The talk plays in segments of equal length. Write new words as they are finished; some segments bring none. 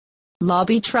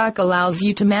LobbyTrack allows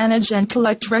you to manage and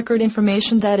collect record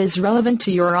information that is relevant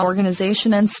to your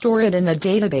organization and store it in a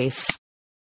database.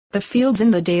 The fields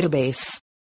in the database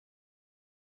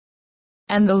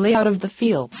and the layout of the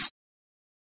fields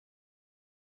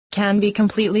can be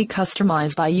completely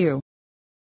customized by you.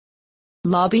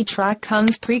 LobbyTrack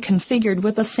comes pre-configured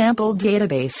with a sample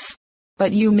database,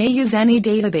 but you may use any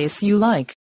database you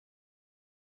like.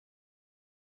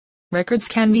 Records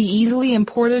can be easily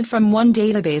imported from one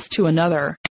database to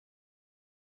another,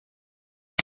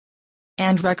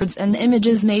 and records and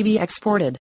images may be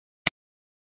exported.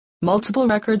 Multiple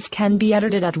records can be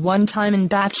edited at one time in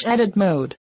batch edit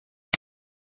mode.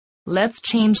 Let's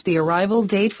change the arrival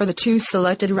date for the two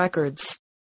selected records.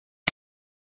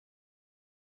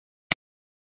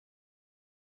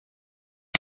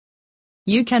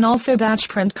 You can also batch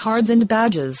print cards and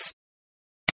badges.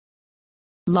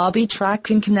 LobbyTrack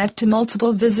can connect to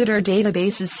multiple visitor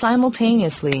databases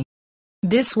simultaneously.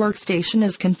 This workstation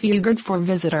is configured for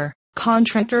visitor,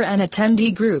 contractor and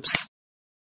attendee groups.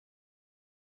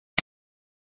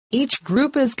 Each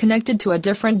group is connected to a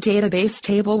different database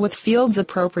table with fields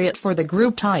appropriate for the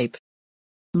group type.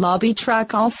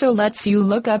 LobbyTrack also lets you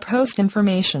look up host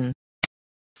information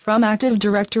from Active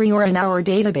Directory or in our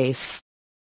database.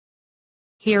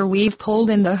 Here we've pulled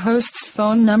in the host's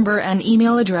phone number and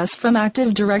email address from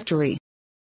Active Directory.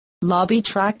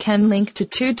 LobbyTrack can link to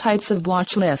two types of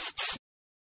watch lists: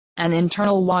 an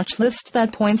internal watch list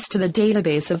that points to the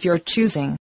database of your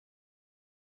choosing,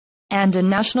 and a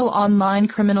national online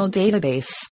criminal database.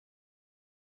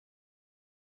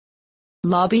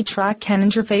 LobbyTrack can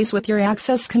interface with your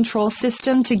access control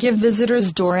system to give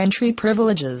visitors door entry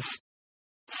privileges.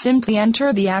 Simply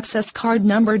enter the access card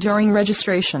number during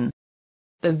registration.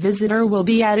 The visitor will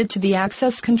be added to the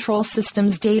access control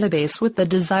system's database with the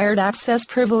desired access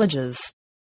privileges.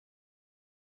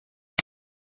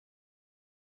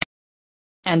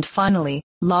 And finally,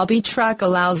 LobbyTrack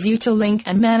allows you to link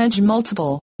and manage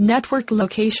multiple network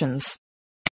locations.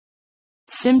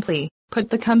 Simply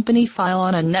put the company file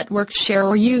on a network share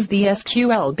or use the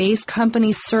SQL-based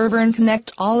company server and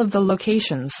connect all of the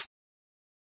locations.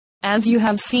 As you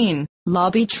have seen,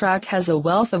 LobbyTrack has a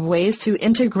wealth of ways to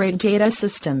integrate data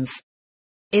systems.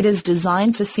 It is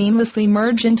designed to seamlessly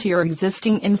merge into your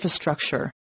existing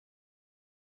infrastructure.